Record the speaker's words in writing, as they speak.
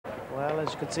Well,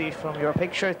 as you can see from your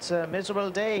picture, it's a miserable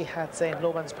day at St.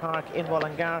 Laurence Park in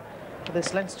Mullingar for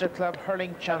this Leinster Club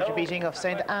hurling championship meeting of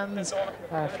St. Anne's,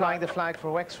 flying the flag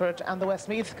for Wexford, and the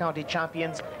Westmeath County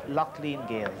champions, Lough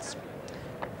Gaels.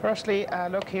 Firstly,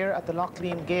 look here at the Lough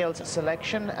Gaels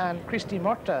selection, and Christy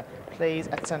Murta plays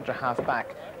at centre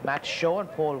half-back. Matt Shaw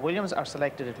and Paul Williams are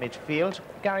selected at midfield.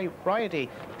 Gary Bryody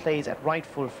plays at right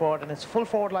full forward, and it's full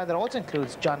forward line that also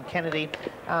includes John Kennedy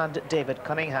and David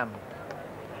Cunningham.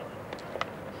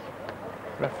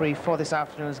 Referee for this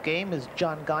afternoon's game is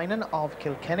John Guinan of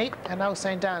Kilkenny, and now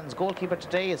St. Anne's goalkeeper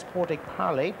today is Portick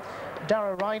Parley.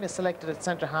 Dara Ryan is selected at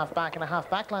centre half-back, and a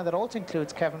half-back line that also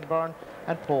includes Kevin Byrne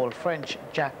and Paul French.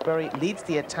 Jack Berry leads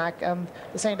the attack, and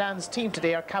the St. Anne's team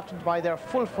today are captained by their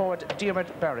full forward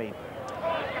Diarmuid Berry.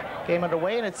 Game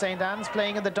underway, and it's St. Anne's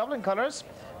playing in the Dublin colours.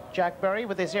 Jack Berry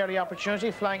with this early opportunity,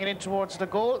 flying it in towards the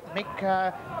goal.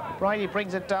 Mick Riley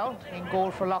brings it down in goal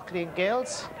for Lough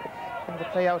Gaels. And the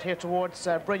play out here towards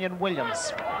Brynjan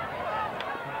Williams.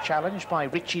 Challenged by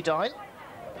Richie Doyle.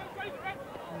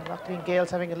 Lough Gaels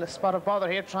having a spot of bother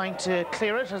here, trying to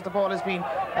clear it as the ball has been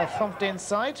thumped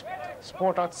inside.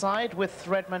 Sport outside with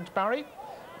Redmond Barry.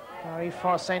 Barry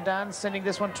for St. Anne's, sending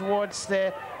this one towards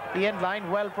the end line,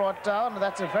 well brought down. And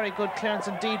that's a very good clearance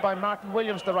indeed by Martin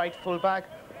Williams, the right full-back,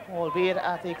 albeit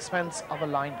at the expense of a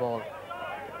line ball.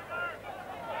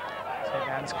 St.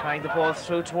 Anne's carrying the ball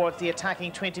through towards the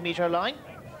attacking 20-metre line.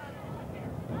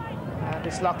 And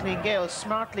it's Lough Gaels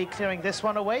smartly clearing this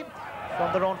one away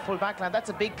from their own full-back line. That's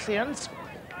a big clearance.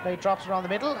 Play drops around the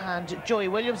middle, and Joey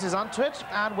Williams is onto it,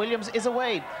 and Williams is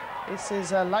away. This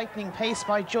is a lightning pace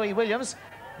by Joey Williams.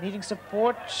 Needing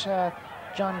support,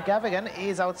 John Gavigan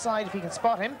is outside if he can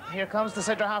spot him. Here comes the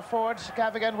centre half forward.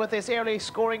 Gavigan with this early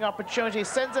scoring opportunity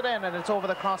sends it in, and it's over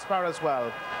the crossbar as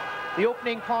well. The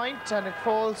opening point, and it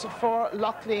falls for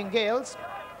Lough Gaels.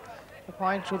 The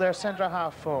point to their centre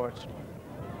half forward.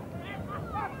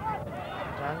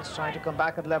 Dan's trying to come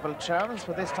back at level terms,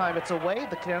 but this time it's away.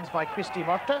 The clearance by Christy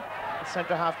Murta, the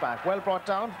centre half back. Well brought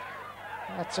down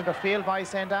at centre field by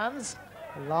St. Anne's.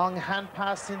 Long hand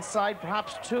pass inside,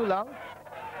 perhaps too long,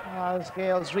 as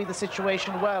Gaels read the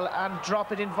situation well and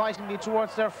drop it invitingly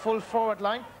towards their full forward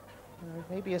line.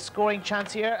 Maybe a scoring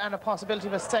chance here and a possibility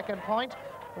of a second point.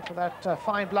 But for that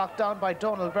fine block down by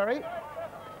Donald Berry.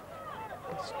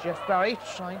 It's Jeff Barry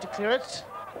trying to clear it.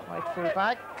 Right full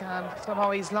back, and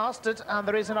somehow he's lost it, and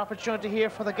there is an opportunity here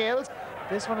for the Gaels.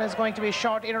 This one is going to be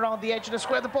short in around the edge of the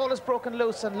square. The ball is broken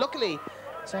loose, and luckily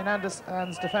St.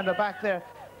 Anne's defender back there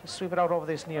to sweep it out over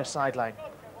this near sideline.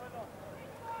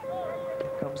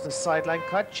 Here comes the sideline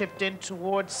cut, chipped in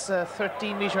towards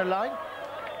 13-metre line.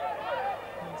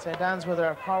 St. Anne's with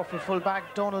their powerful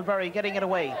full-back, Donald Berry, getting it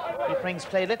away. He brings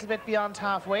play a little bit beyond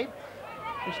halfway.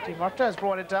 Christy Murta has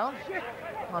brought it down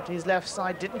onto his left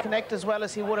side. Didn't connect as well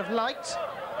as he would have liked.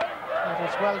 It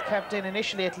was well kept in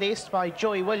initially, at least, by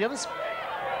Joey Williams.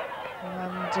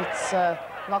 And it's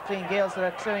Lough Gaels that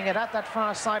are clearing it at that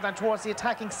far sideline towards the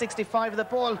attacking 65. The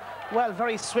ball, well,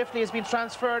 very swiftly has been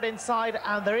transferred inside,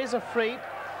 and there is a free.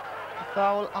 A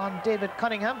foul on David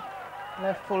Cunningham,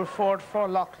 left full forward for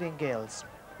Lough Gaels.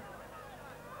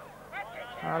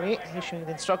 Harley issuing the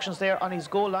instructions there on his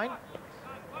goal line.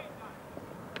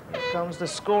 Here comes the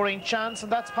scoring chance,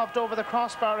 and that's popped over the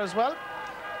crossbar as well.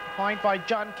 Point by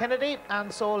John Kennedy,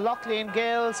 and so Lough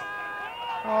Gaels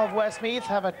of Westmeath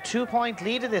have a 2-point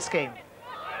lead in this game.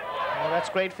 Oh,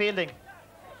 that's great fielding.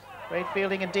 Great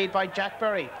fielding indeed by Jack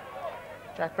Berry.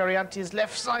 Jack Berry onto his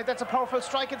left side. That's a powerful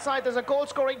strike inside. There's a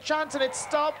goal-scoring chance, and it's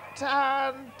stopped,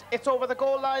 and it's over the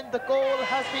goal line. The goal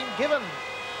has been given.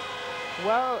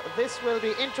 Well, this will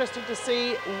be interesting to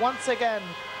see once again.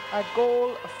 A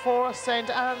goal for St.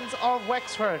 Anne's of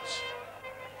Wexford.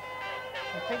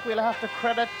 I think we'll have to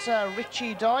credit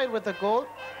Richie Doyle with the goal.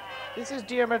 This is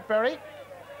Diarmuid Berry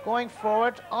going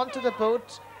forward onto the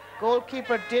boot.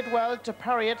 Goalkeeper did well to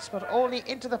parry it, but only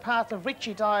into the path of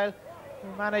Richie Doyle,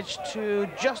 who managed to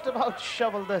just about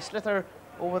shovel the slither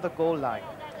over the goal line.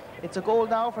 It's a goal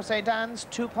now for St. Anne's,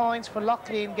 2 points for Lough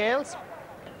Gaels.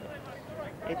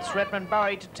 It's Redmond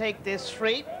Barry to take this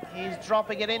free. He's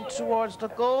dropping it in towards the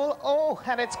goal. Oh,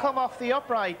 and it's come off the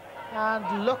upright.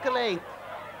 And luckily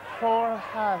for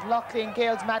Lough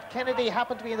Gaels, Matt Kennedy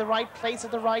happened to be in the right place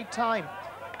at the right time.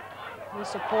 His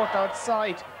support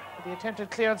outside. The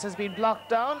attempted clearance has been blocked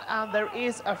down, and there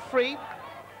is a free.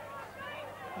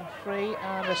 A free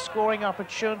and a scoring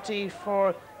opportunity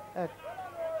for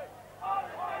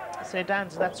St.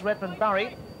 Anne's. That's Redmond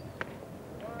Barry.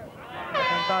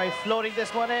 Redmond Barry floating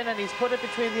this one in, and he's put it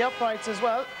between the uprights as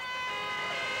well.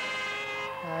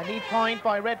 A neat point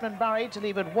by Redmond Barry to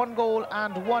leave it 1 goal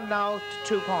and 1 now to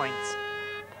 2 points.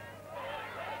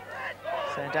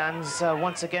 St. Anne's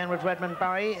once again with Redmond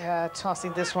Barry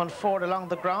tossing this one forward along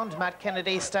the ground. Matt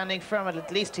Kennedy standing firm,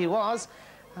 at least he was.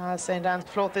 St. Anne's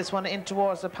float this one in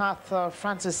towards the path of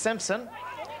Francis Simpson.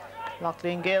 Lough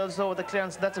Gaels over the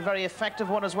clearance. That's a very effective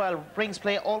one as well. Brings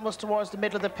play almost towards the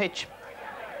middle of the pitch.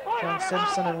 John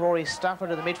Simpson and Rory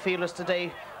Stafford are the midfielders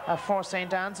today for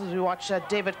St. Anne's, as we watch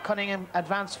David Cunningham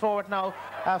advance forward now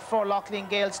for Lough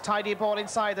Gaels. Tidy ball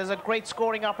inside. There's a great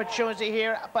scoring opportunity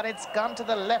here, but it's gone to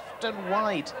the left and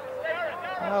wide.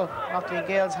 Well, Lough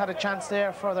Gaels had a chance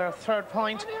there for their third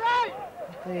point.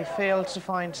 They failed to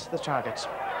find the target.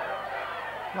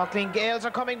 Lough Gaels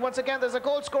are coming once again. There's a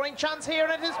goal scoring chance here,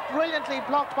 and it is brilliantly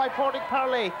blocked by Portick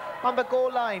Parley on the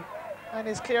goal line. And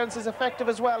his clearance is effective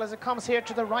as well as it comes here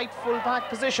to the right full-back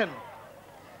position.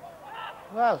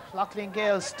 Well, Lough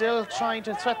Gaels still trying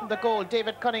to threaten the goal.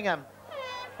 David Cunningham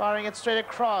firing it straight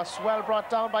across. Well brought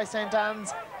down by St.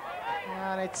 Anne's.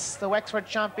 And it's the Wexford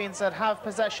champions that have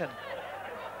possession.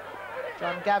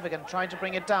 John Gavigan trying to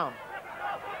bring it down.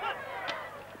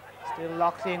 Still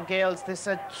Lough Gaels. This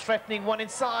a threatening one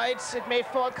inside. It may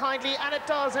fall kindly, and it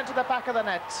does, into the back of the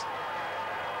net.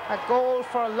 A goal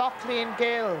for Lough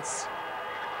Gaels.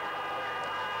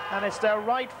 And it's their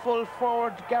right full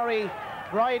forward, Gary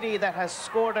Bridie, that has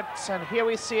scored it. And here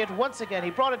we see it once again. He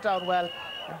brought it down well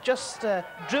and just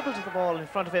dribbled to the ball in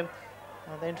front of him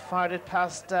and then fired it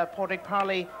past Portick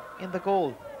Parley in the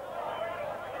goal.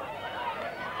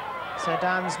 St.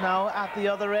 Anne's now at the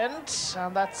other end,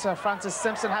 and that's Francis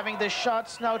Simpson having the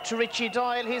shot now to Richie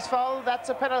Doyle. He's fouled. That's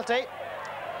a penalty.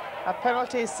 A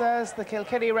penalty, says the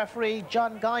Kilkenny referee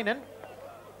John Guinan.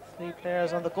 3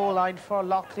 players on the goal line for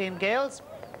Lough Gaels.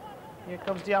 Here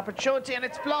comes the opportunity, and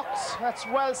it's blocked. That's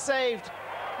well saved,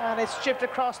 and it's chipped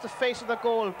across the face of the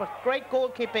goal. But great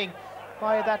goalkeeping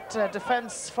by that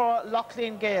defence for Lough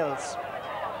Gaels.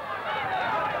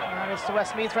 And it's the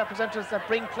Westmeath representatives that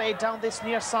bring play down this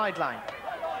near sideline.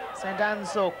 St.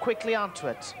 Anne's, though, quickly onto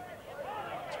it,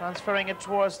 transferring it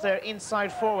towards their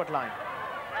inside forward line.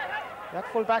 That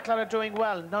full back line are doing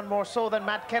well, none more so than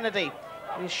Matt Kennedy.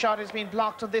 His shot has been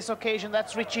blocked on this occasion.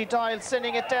 That's Richie Doyle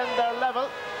sending it down. They're level.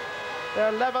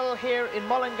 They're level here in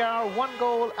Mullingar, 1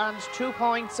 goal and 2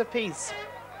 points apiece.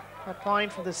 A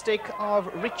point from the stick of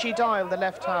Richie Doyle, the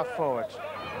left half forward.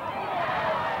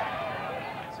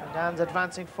 St. Anne's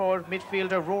advancing forward,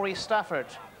 midfielder Rory Stafford.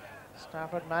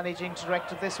 Stafford managing to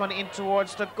direct this one in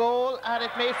towards the goal, and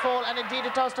it may fall, and indeed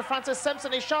it does, to Francis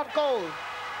Simpson. His shot, goal.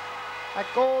 A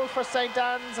goal for St.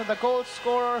 Anne's, and the goal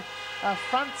scorer,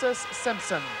 Francis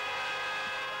Simpson.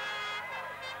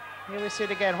 Here we see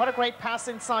it again. What a great pass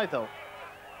inside, though.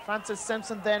 Francis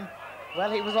Simpson then,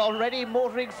 well, he was already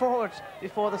motoring forward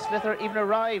before the slither even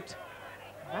arrived.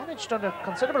 Managed under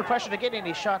considerable pressure to get in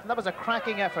his shot, and that was a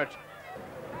cracking effort.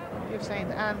 Give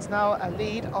St. Anne's now a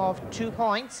lead of 2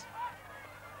 points.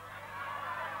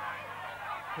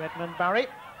 Redmond Barry.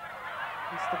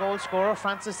 He's the goal scorer,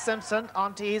 Francis Simpson,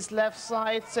 onto his left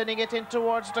side, sending it in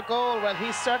towards the goal. Well,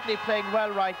 he's certainly playing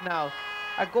well right now.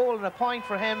 A goal and a point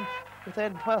for him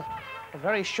within, well, a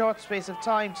very short space of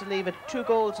time to leave it 2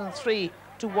 goals and 3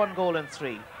 to 1 goal and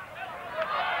 3.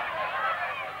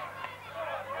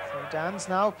 St. Anne's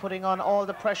now putting on all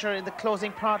the pressure in the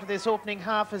closing part of this opening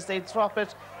half as they drop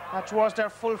it towards their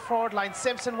full forward line.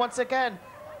 Simpson once again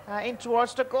in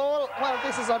towards the goal. Well,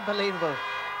 this is unbelievable.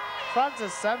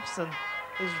 Francis Simpson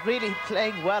is really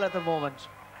playing well at the moment.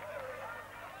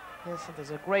 Yes, and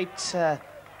there's a great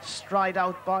stride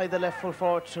out by the left full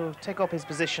forward to take up his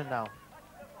position now.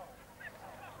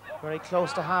 Very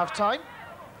close to half-time.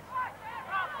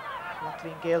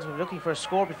 Lough Gaels were looking for a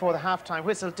score before the half-time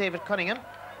whistle. David Cunningham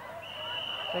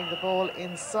playing the ball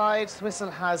inside. The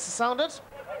whistle has sounded.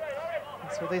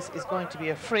 And so this is going to be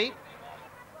a free.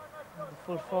 And the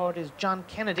full forward is John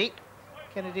Kennedy.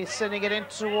 Kennedy sending it in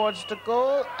towards the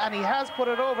goal, and he has put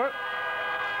it over.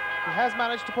 He has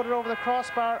managed to put it over the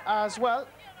crossbar as well.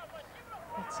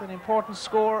 It's an important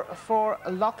score for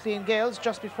Lough Gaels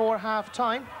just before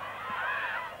half-time.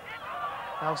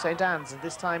 Now St. Anne's, and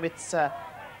this time it's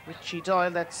Richie Doyle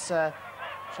that's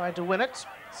trying to win it.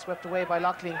 Swept away by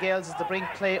Lough Gaels as the bring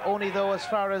play only, though, as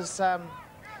far as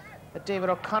David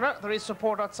O'Connor. There is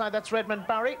support outside. That's Redmond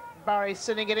Barry. Barry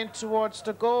sending it in towards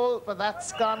the goal, but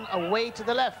that's gone away to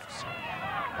the left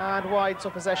and wide,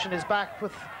 so possession is back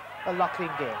with the Lough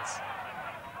Gaels.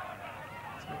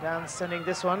 St. Anne's sending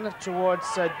this one towards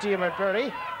Diarmuid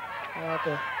Berry,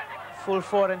 the full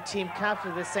forward and team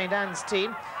captain of the St. Anne's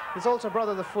team. His older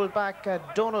brother, the full-back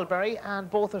Donald Berry,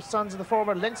 and both are sons of the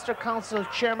former Leinster Council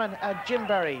chairman Jim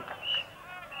Berry.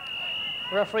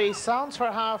 Referee sounds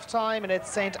for half-time, and it's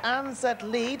St. Anne's that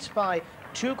lead by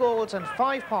 2 goals and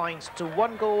 5 points to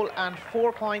 1 goal and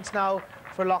 4 points now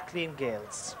for Lough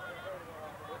Gaels.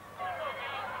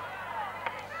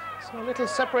 So a little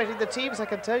separating the teams, I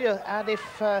can tell you, and if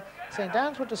St.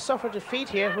 Anne's were to suffer defeat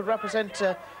here, it would represent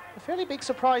a fairly big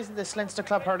surprise in this Leinster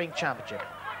Club Hurling Championship.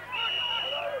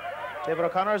 David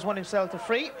O'Connor has won himself the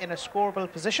free in a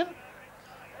scoreable position.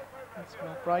 That's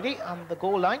Mark Bridie on the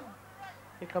goal line.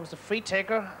 Here comes the free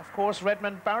taker, of course,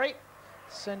 Redmond Barry,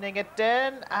 sending it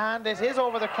in, and it is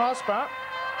over the crossbar.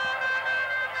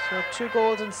 So 2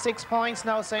 goals and 6 points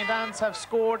now St. Anne's have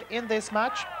scored in this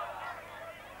match.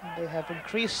 And they have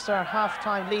increased their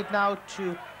half-time lead now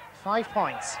to 5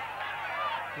 points.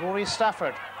 Rory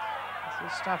Stafford.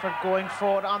 This is Stafford going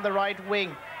forward on the right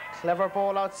wing. Clever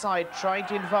ball outside, trying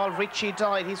to involve Richie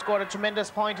Doyle. He scored a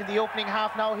tremendous point in the opening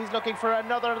half. Now he's looking for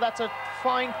another. That's a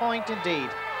fine point indeed.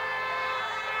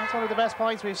 That's one of the best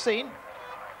points we've seen.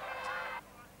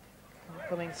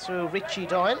 Coming through Richie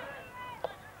Doyle.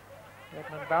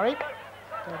 Redmond Barry.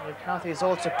 Daniel Carthy is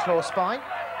also close by.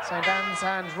 St. Anne's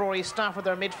and Rory Stafford,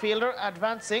 their midfielder,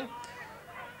 advancing.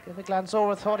 Give a glance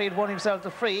over, thought he'd won himself the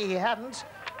free. He hadn't.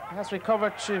 He has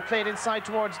recovered to play it inside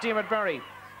towards Diarmuid Berry.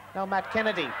 Now Matt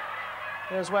Kennedy.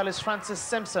 There as well as Francis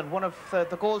Simpson, one of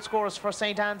the goal scorers for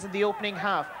St. Anne's in the opening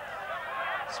half.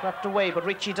 Swept away, but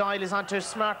Richie Doyle is onto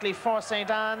smartly for St.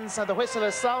 Anne's, and the whistle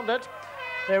has sounded.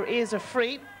 There is a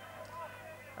free.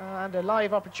 And a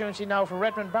live opportunity now for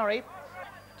Redmond Barry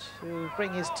to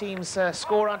bring his team's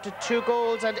score onto 2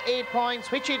 goals and 8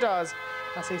 points, which he does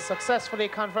as he successfully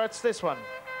converts this one.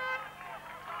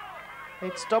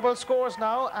 It's double scores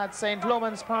now at St.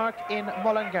 Loman's Park in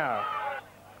Mullingar.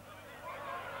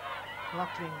 Lough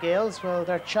Gaels, well,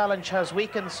 their challenge has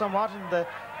weakened somewhat in the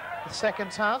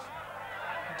second half.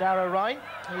 Dara Ryan,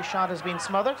 his shot has been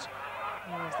smothered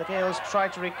as the Gaels try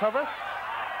to recover.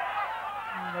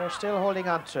 And they're still holding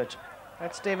on to it.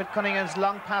 That's David Cunningham's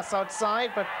long pass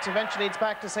outside, but eventually it's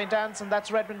back to St. Anne's, and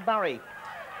that's Redmond Barry.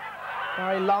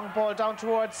 Barry, long ball down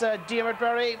towards Diarmuid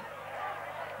Berry.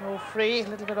 No free, a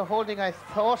little bit of holding, I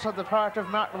thought, on the part of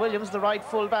Martin Williams, the right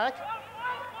full-back.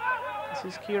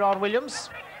 This is Kieran Williams.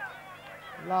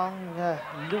 Long,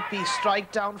 loopy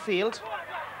strike downfield.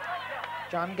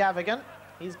 John Gavigan,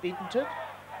 he's beaten to it.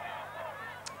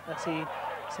 As he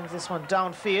sends this one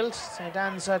downfield. St.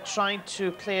 Anne's trying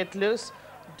to play it loose.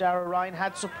 Dara Ryan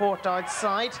had support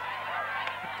outside.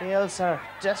 The Gaels are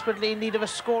desperately in need of a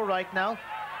score right now.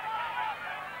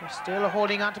 They're still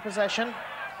holding on to possession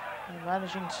and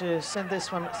managing to send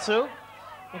this one through.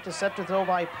 Intercepted though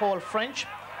by Paul French.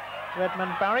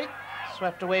 Redmond Barry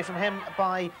swept away from him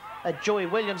by Joey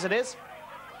Williams it is.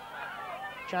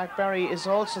 Jack Barry is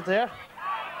also there,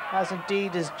 as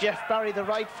indeed is Jeff Barry, the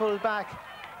right full back.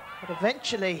 But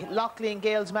eventually Lough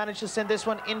Gaels managed to send this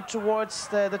one in towards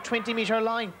the 20-metre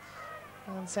line.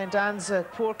 And St. Anne's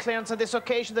poor clearance on this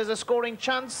occasion. There's a scoring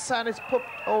chance and it's put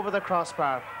over the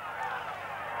crossbar.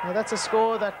 Now that's a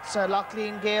score that Lough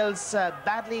Gaels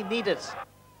badly needed.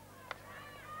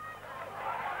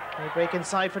 They break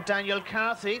inside for Daniel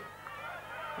Carthy.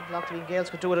 I think Lough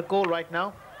Gaels could do with a goal right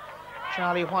now.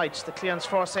 Charlie White, the clearance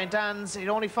for St. Anne's. It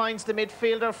only finds the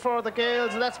midfielder for the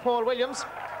Gaels, and that's Paul Williams.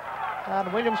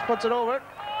 And Williams puts it over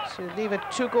to leave it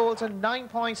 2 goals and 9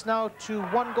 points now to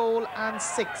 1 goal and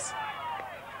 6.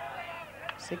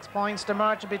 6 points the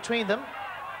margin between them.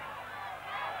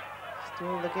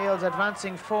 Still the Gaels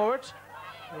advancing forward.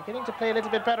 They're getting to play a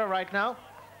little bit better right now.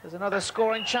 There's another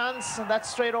scoring chance, and that's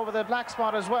straight over the black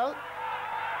spot as well.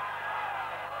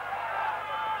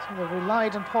 So they've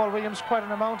relied on Paul Williams quite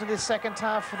an amount in this second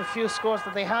half for the few scores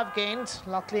that they have gained.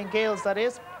 Lough Gaels, that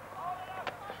is.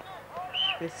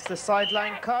 It's the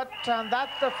sideline cut, and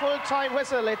that's the full-time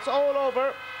whistle. It's all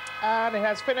over, and it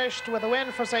has finished with a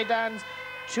win for St. Anne's.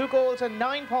 2 goals and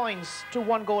 9 points to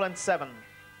 1 goal and 7.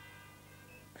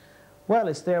 Well,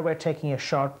 it's there. We're taking a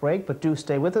short break, but do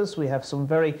stay with us. We have some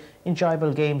very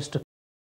enjoyable games to